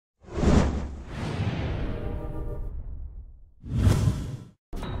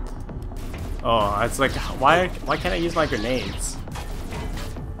Oh, it's like, why can't I use my grenades?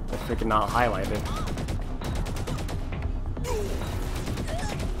 They're freaking not highlighted.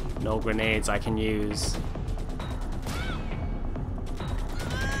 No grenades I can use.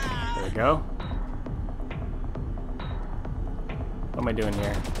 There we go. What am I doing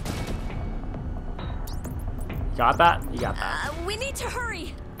here? You got that? You got that. We need to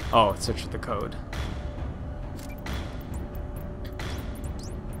hurry. Oh, search the code.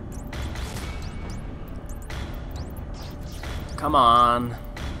 Come on.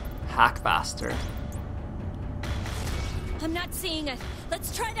 Hack faster. I'm not seeing it.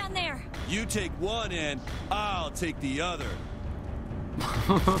 Let's try down there. You take one end, I'll take the other.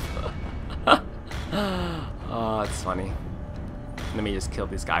 Oh, it's funny. Let me just kill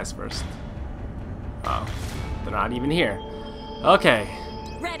these guys first. Oh, they're not even here. Okay.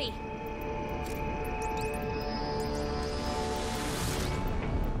 Ready.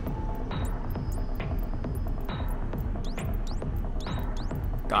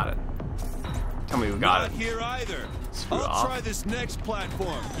 Got it. Tell me we got Not it. here either. Screw I'll off. try this next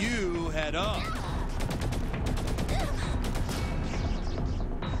platform. You head up.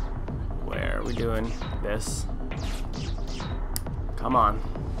 Where are we doing this? Come on.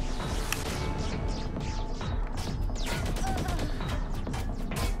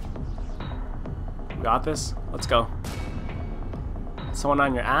 We got this? Let's go. Someone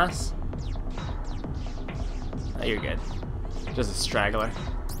on your ass? Oh, you're good. Just a straggler.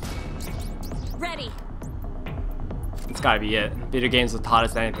 Ready. It's gotta be it. Video games have taught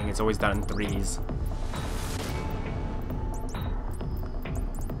us anything, it's always done in threes.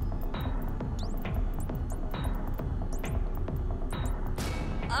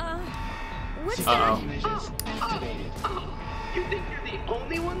 What's Uh-oh. You think you're the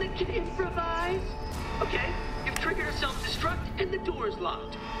only one that can improvise? Okay, you've triggered a self-destruct and the door's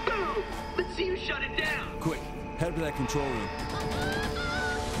locked. Boom! Let's see you shut it down. Quick, head to that control room.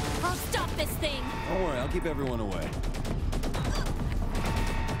 I'll stop this thing. Don't worry, I'll keep everyone away.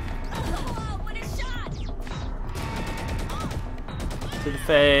 Oh, what a shot! To the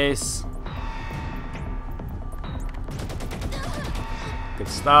face. Good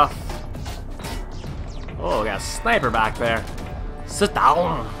stuff. Oh, we got a sniper back there. Sit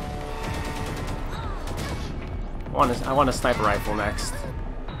down. I want a sniper rifle next.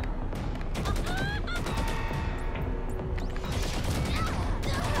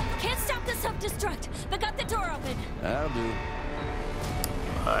 Can't stop the self-destruct, but got the door open. That'll do.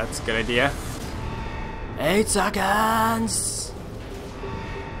 That's a good idea. 8 seconds.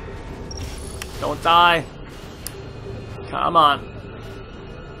 Don't die. Come on.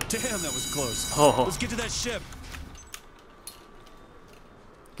 Damn, that was close. Oh. Let's get to that ship.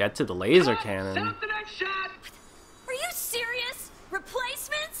 Get to the laser Set cannon. up the next shot. Are you serious?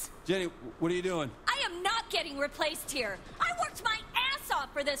 Replacements? Jenny, what are you doing? I am not getting replaced here. I worked my ass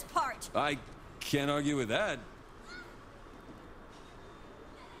off for this part. I can't argue with that.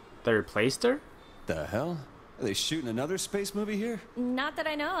 They replaced her? The hell? Are they shooting another space movie here? Not that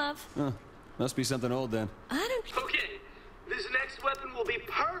I know of. Huh. Must be something old then. I don't... Okay, this next weapon will be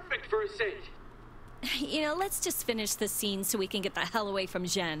perfect for a sage. You know, let's just finish the scene so we can get the hell away from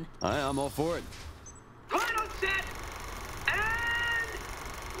Jen. I'm all for it. Right on set, and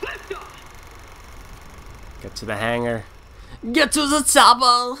lift off. Get to the hangar. Get to the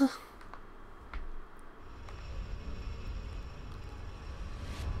chopper.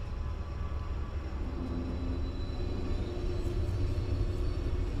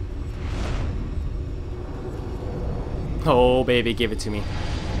 Oh, baby, give it to me.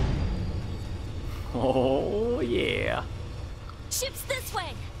 Oh, yeah. Ship's this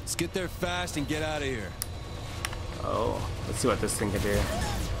way. Let's get there fast and get out of here. Oh, let's see what this thing can do.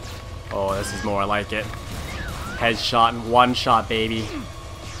 Oh, this is more like it. Headshot and one shot, baby.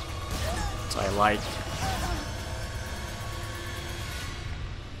 That's what I like.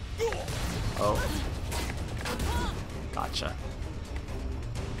 Oh. Gotcha.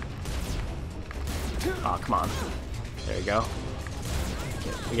 Oh, come on. There you go.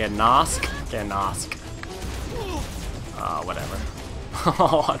 We get Nosk. Get Nosk. Whatever.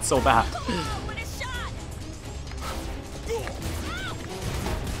 Oh, it's so bad. Oh, what a shot!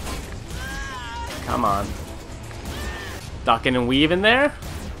 Come on. Ducking and weaving there?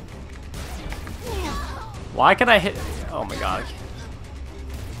 Why can I hit? Oh my god.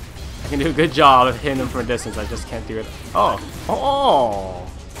 I can do a good job of hitting him from a distance. I just can't do it. Oh. Oh.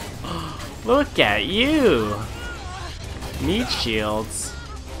 Look at you. Meat shields.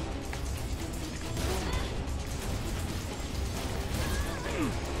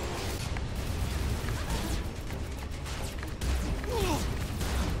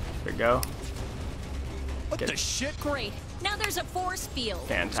 There we go. What the shit? Great. Now there's a force field.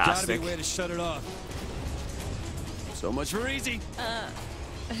 There's gotta be Fantastic. a way to shut it off. So much for easy.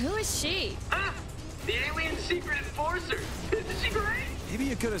 Who is she? Ah, the alien secret enforcer. Isn't she great? Maybe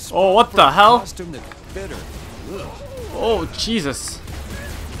you could have. Oh, what the hell? Costume that fit her. Ugh. Oh, Jesus.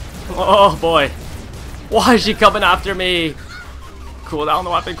 Oh, boy. Why is she coming after me? Cool down the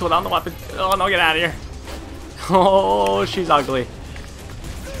weapon, cool down the weapon. Oh, no, get out of here. Oh, she's ugly.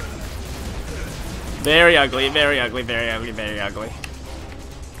 Very ugly, very ugly, very ugly, very ugly.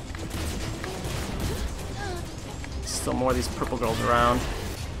 Still more of these purple girls around.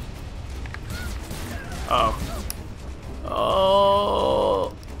 Oh.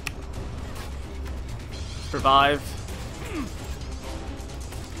 Oh. Revive.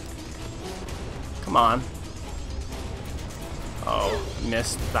 Come on. Oh,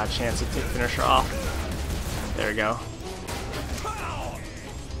 missed that chance to finish her off. There we go.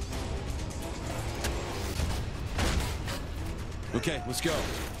 Okay, let's go.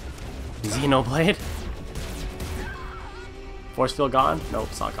 Xenoblade? Force field gone? Nope,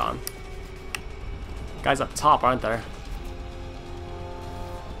 it's not gone. Guys up top, aren't there?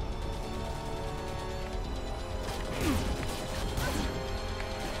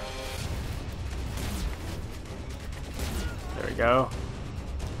 There we go.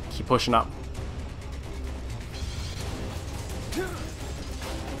 Keep pushing up.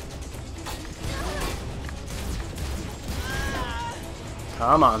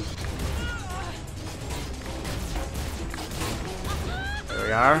 Come on. There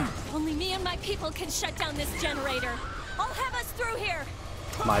we are. Only me and my people can shut down this generator. I'll have us through here.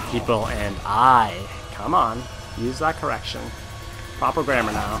 My people and I. Come on. Use that correction. Proper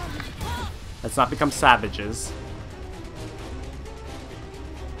grammar now. Let's not become savages.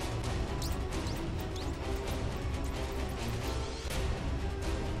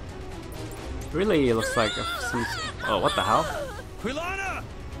 Really looks like some... Oh, what the hell? Quilana!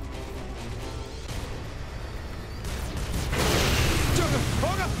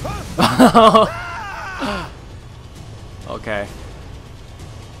 Okay.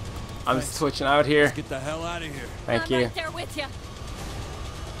 I'm Thanks. switching out here. Let's get the hell out of here. Thank I'm you. right there with you.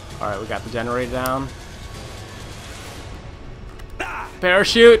 Alright, we got the generator down.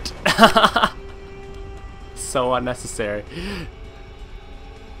 Parachute! So unnecessary.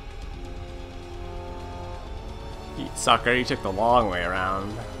 You sucker, you took the long way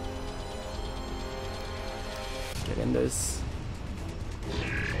around. Get in this.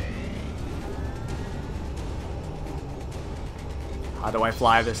 How do I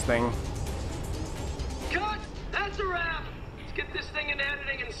fly this thing? Cut! That's a wrap! Let's get this thing in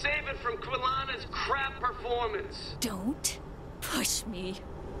editing and save it from Quilana's crap performance. Don't push me.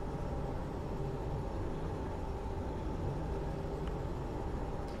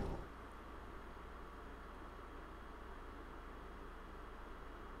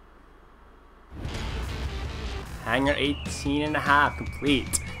 Hangar 18 and a half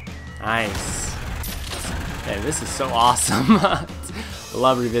complete. Nice. Man, this is so awesome. I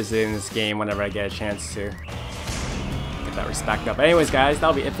love revisiting this game whenever I get a chance to get that respect up. Anyways, guys,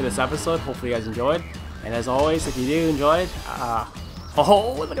 that'll be it for this episode. Hopefully you guys enjoyed. And as always, if you do enjoy,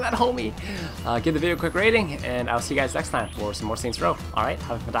 oh, look at that homie. Give the video a quick rating, and I'll see you guys next time for some more Saints Row. Alright,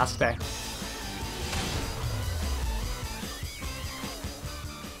 have a fantastic day.